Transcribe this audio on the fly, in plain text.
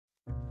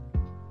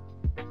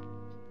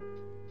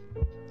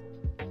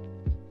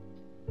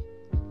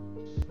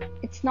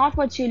It's not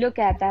what you look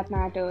at that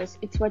matters,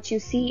 it's what you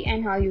see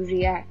and how you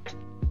react.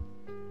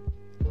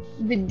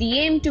 With the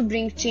aim to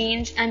bring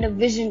change and a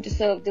vision to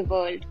serve the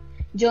world,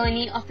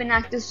 journey of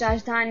Enactus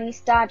Rajdhani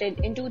started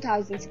in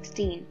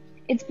 2016.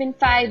 It's been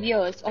 5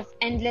 years of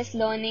endless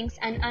learnings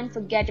and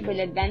unforgettable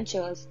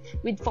adventures.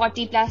 With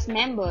 40 plus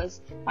members,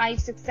 5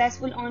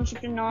 successful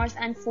entrepreneurs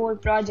and 4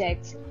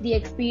 projects, the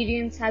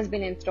experience has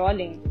been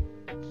enthralling.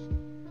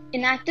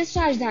 Enactus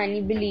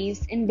Rajdhani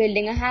believes in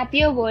building a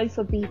happier world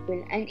for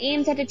people and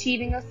aims at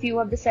achieving a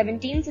few of the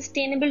 17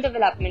 Sustainable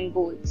Development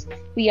Goals.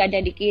 We are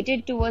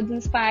dedicated towards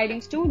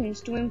inspiring students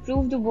to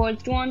improve the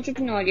world through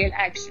entrepreneurial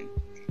action.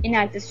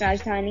 Enactus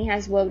Rajdhani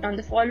has worked on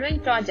the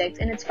following projects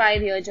in its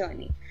 5-year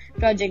journey: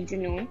 Project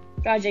Junoon,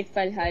 Project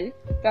Falhal,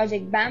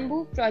 Project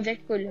Bamboo,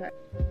 Project Kulhar.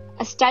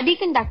 A study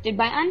conducted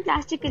by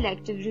Unplastic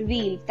Collective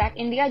reveals that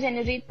India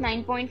generates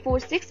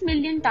 9.46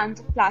 million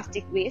tons of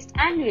plastic waste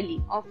annually,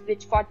 of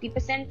which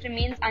 40%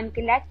 remains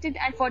uncollected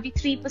and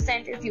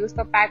 43% is used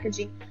for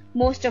packaging,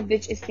 most of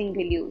which is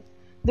single-use.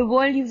 The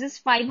world uses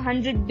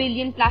 500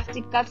 billion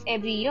plastic cups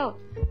every year.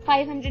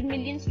 500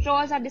 million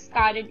straws are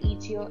discarded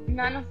each year,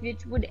 none of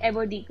which would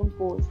ever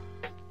decompose.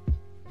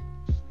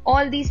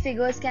 All these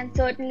figures can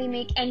certainly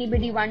make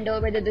anybody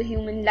wonder whether the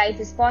human life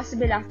is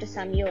possible after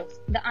some years.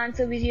 The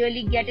answer we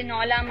really get in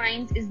all our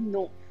minds is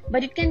no,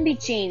 but it can be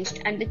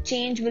changed, and the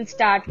change will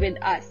start with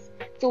us.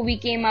 So we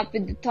came up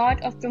with the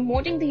thought of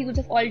promoting the use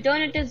of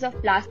alternatives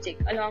of plastic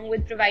along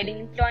with providing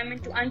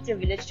employment to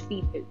unprivileged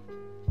people.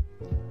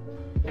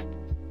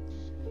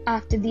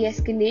 After the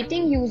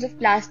escalating use of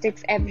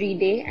plastics every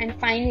day and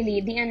finally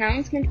the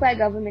announcement by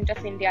Government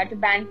of India to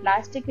ban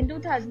plastic in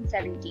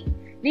 2017,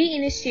 we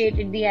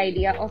initiated the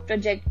idea of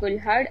Project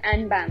Kulhar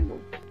and Bamboo.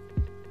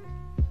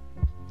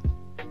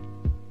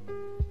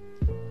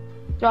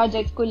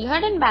 Project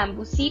Kulhar and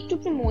Bamboo seek to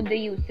promote the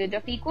usage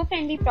of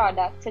eco-friendly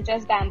products such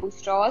as bamboo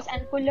straws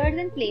and kullars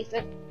in place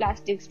of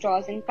plastic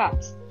straws and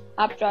cups.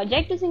 Our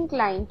project is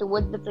inclined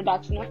towards the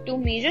production of 2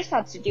 major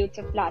substitutes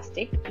of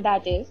plastic,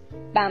 that is,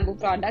 bamboo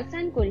products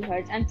and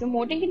kullars, and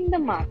promoting it in the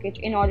market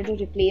in order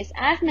to replace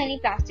as many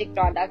plastic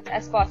products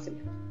as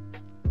possible.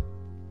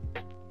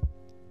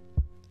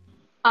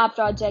 Our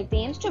project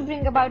aims to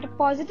bring about a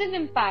positive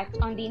impact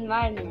on the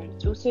environment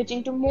through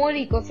switching to more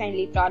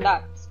eco-friendly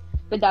products.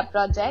 With our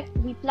project,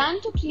 we plan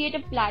to create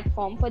a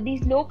platform for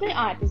these local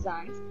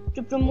artisans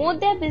to promote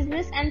their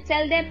business and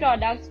sell their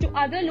products to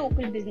other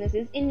local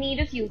businesses in need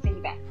of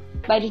using them.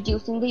 By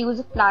reducing the use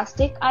of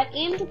plastic, our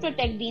aim to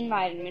protect the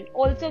environment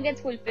also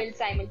gets fulfilled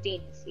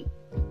simultaneously.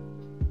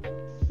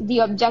 The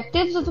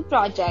objectives of the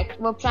project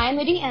were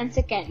primary and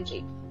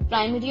secondary.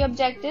 Primary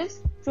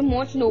objectives: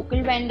 promote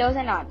local vendors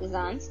and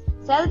artisans,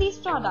 sell these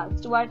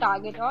products to our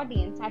target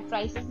audience at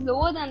prices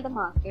lower than the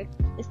market,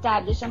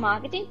 establish a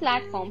marketing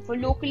platform for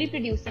locally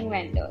producing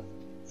vendors.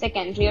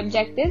 Secondary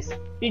objectives: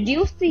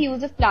 reduce the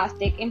use of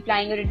plastic,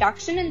 implying a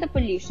reduction in the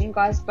pollution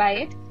caused by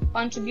it,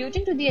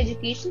 contributing to the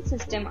education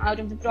system out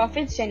of the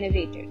profits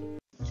generated.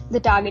 The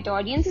target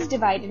audience is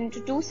divided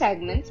into 2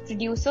 segments: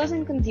 producers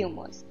and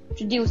consumers.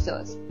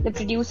 Producers: the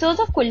producers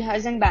of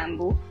kulhars and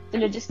bamboo,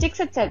 the logistics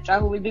etc.,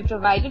 who will be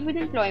provided with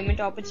employment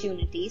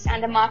opportunities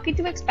and a market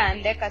to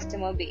expand their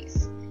customer base.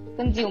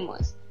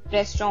 Consumers: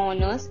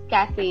 restaurant owners,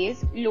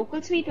 cafes,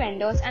 local street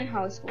vendors and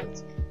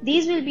households.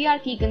 These will be our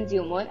key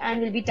consumer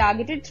and will be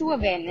targeted through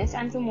awareness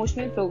and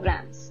promotional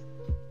programs.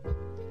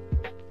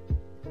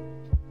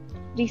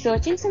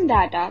 Researching some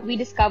data, we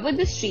discovered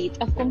the street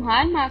of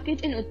Kumhar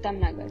Market in Uttam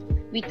Nagar.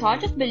 We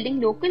thought of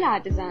building local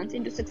artisans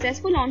into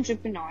successful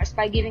entrepreneurs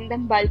by giving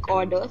them bulk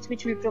orders,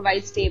 which will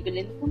provide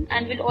stable income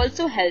and will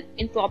also help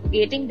in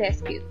propagating their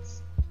skills.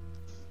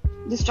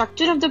 The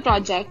structure of the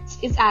project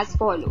is as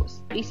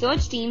follows.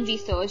 Research team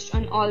researched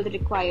on all the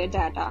required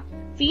data.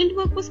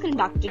 Fieldwork was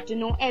conducted to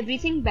know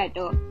everything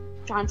better.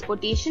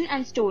 Transportation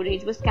and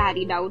storage was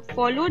carried out,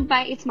 followed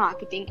by its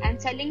marketing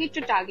and selling it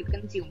to target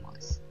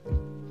consumers.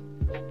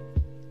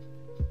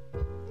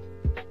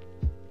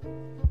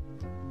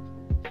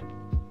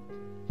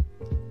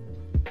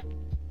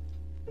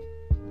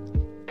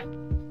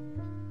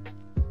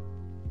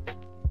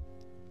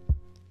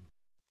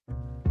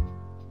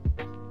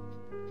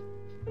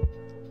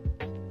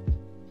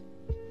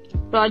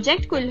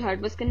 Project Kulhar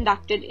was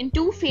conducted in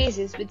 2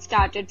 phases, which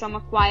started from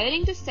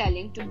acquiring to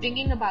selling to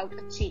bringing about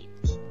a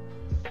change.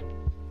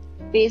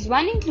 Phase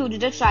 1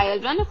 included a trial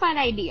run of our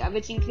idea,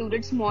 which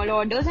included small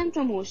orders and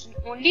promotion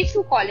only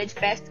through college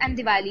fests and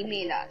Diwali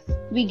melas.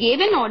 We gave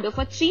an order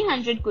for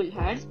 300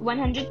 kulhars,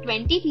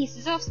 120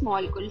 pieces of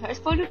small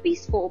kulhars for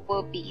 ₹4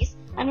 per piece,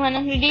 and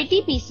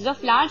 180 pieces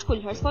of large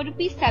kulhars for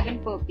 ₹7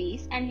 per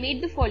piece, and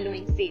made the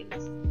following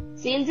sales.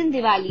 Sales in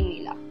Diwali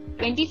mela: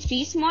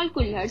 23 small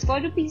kulhars for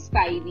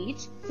 ₹5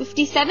 each,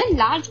 57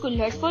 large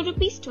kulhars for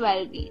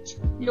 ₹12 each.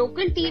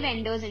 Local tea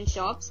vendors and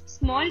shops: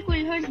 small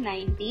kulhars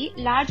 90,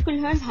 large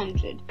kulhars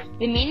 100.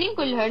 Remaining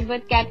kulhars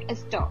were kept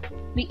as stock.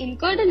 We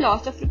incurred a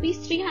loss of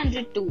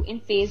 ₹302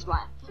 in phase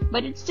 1,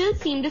 but it still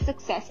seemed a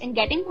success in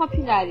getting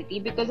popularity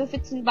because of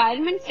its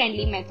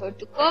environment-friendly method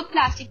to curb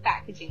plastic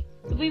packaging,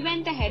 so we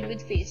went ahead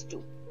with phase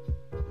 2.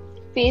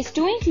 Phase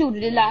 2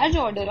 included a large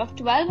order of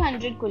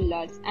 1200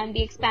 kullers, and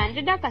we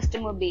expanded our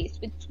customer base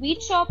with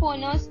sweet shop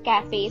owners,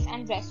 cafes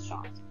and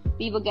restaurants.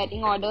 We were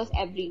getting orders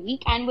every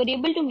week and were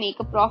able to make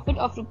a profit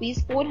of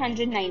Rs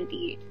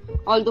 498.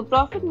 Although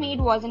profit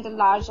made wasn't a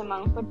large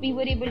amount, but we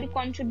were able to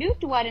contribute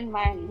to our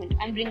environment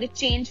and bring a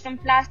change from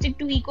plastic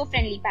to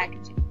eco-friendly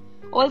packaging.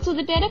 Also,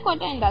 the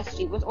terracotta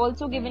industry was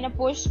also given a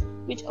push,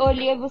 which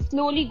earlier was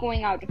slowly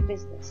going out of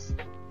business.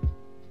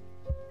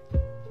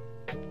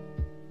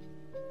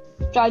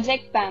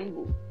 Project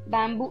Bamboo.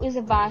 Bamboo is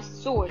a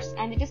vast source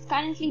and it is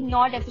currently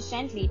not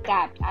efficiently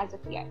tapped as of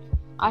yet.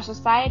 Our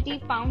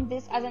society found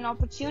this as an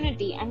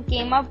opportunity and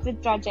came up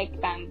with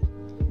Project Bamboo.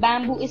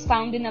 Bamboo is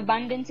found in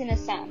abundance in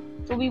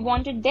Assam, so we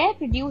wanted their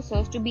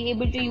producers to be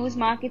able to use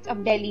markets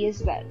of Delhi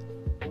as well.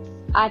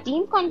 Our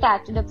team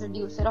contacted a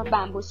producer of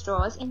bamboo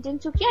straws in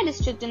Tinsukia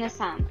district in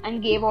Assam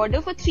and gave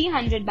order for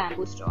 300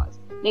 bamboo straws.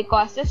 They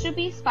cost us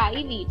Rs 5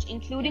 each,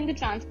 including the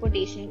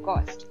transportation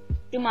cost.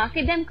 To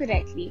market them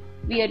correctly,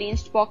 we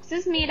arranged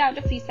boxes made out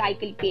of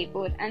recycled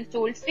paper and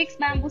sold 6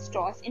 bamboo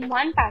straws in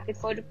one packet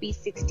for Rs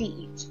 60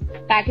 each.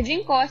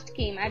 Packaging cost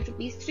came at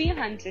Rs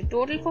 300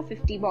 total for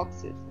 50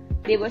 boxes.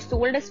 They were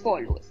sold as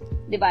follows: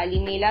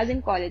 Diwali Melas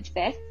in College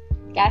Fest,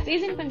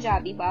 cafes in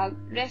Punjabi Bagh,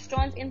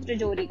 restaurants in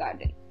Trajori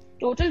Garden.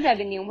 Total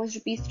revenue was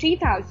Rs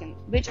 3,000,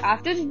 which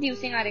after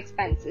reducing our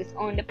expenses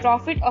earned a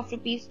profit of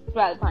Rs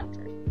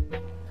 1,200.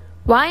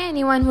 Why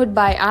anyone would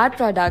buy our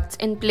products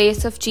in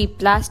place of cheap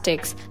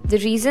plastics? The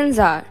reasons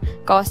are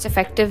cost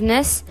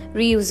effectiveness,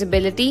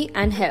 reusability,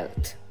 and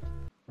health.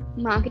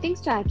 Marketing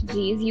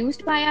strategies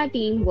used by our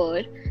team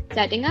were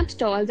setting up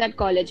stalls at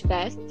college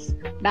fests,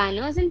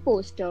 banners and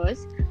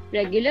posters,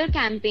 regular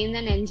campaigns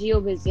and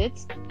NGO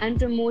visits, and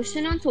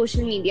promotion on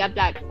social media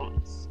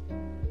platforms.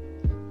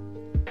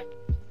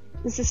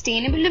 The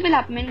Sustainable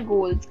Development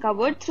Goals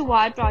covered through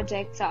our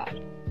projects are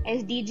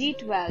SDG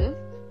 12,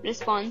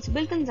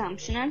 Responsible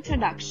Consumption and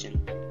Production,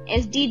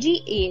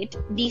 SDG 8,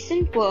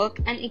 Decent Work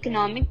and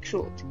Economic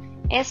Growth,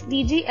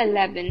 SDG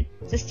 11,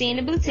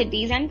 Sustainable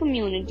Cities and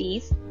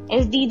Communities,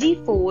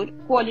 SDG 4,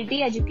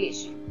 Quality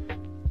Education.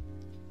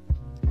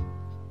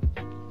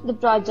 The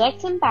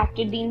projects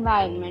impacted the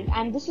environment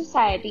and the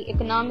society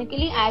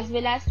economically as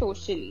well as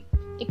socially.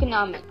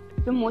 Economic: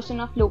 promotion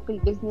of local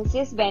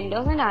businesses,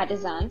 vendors and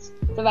artisans,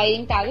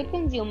 providing target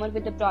consumer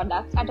with the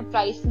products at a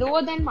price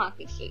lower than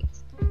market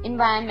rates.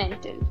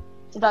 Environmental: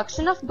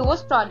 production of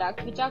those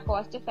products which are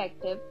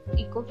cost-effective,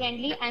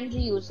 eco-friendly and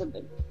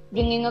reusable,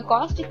 bringing a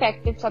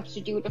cost-effective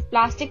substitute of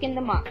plastic in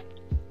the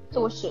market.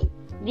 Social: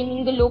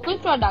 bringing the local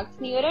products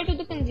nearer to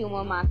the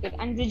consumer market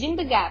and bridging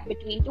the gap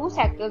between two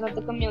sectors of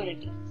the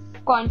community,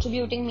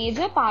 contributing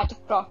major part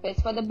of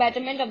profits for the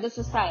betterment of the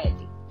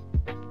society.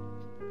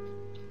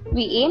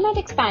 We aim at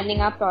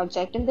expanding our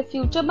project in the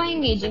future by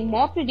engaging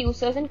more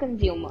producers and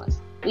consumers.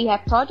 We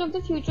have thought of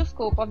the future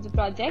scope of the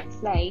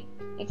projects like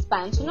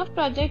expansion of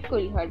Project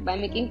Kulhad by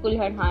making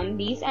Kulhad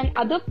handis and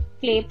other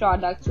clay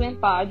products to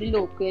empower the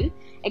local,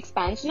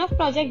 expansion of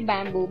Project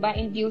Bamboo by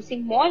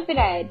introducing more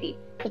variety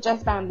such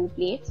as bamboo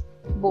plates,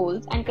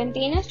 bowls and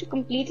containers to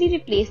completely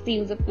replace the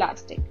use of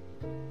plastic.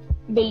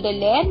 Build a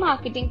layer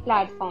marketing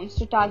platforms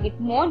to target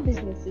more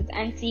businesses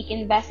and seek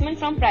investment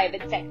from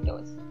private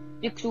sectors.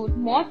 Recruit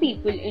more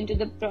people into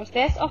the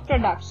process of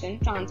production,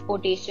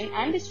 transportation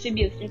and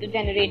distribution to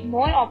generate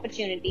more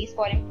opportunities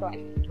for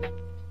employment.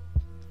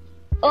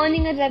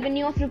 Earning a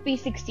revenue of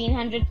Rs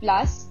 1,600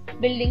 plus,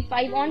 building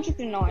 5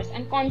 entrepreneurs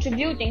and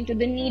contributing to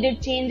the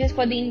needed changes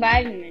for the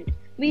environment,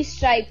 we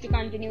strive to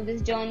continue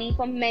this journey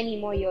for many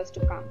more years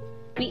to come.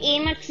 We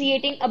aim at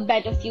creating a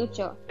better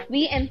future.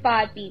 We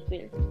empower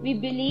people. We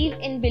believe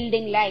in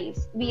building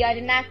lives. We are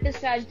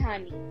Enactus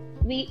Rajdhani.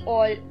 We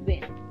all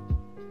win.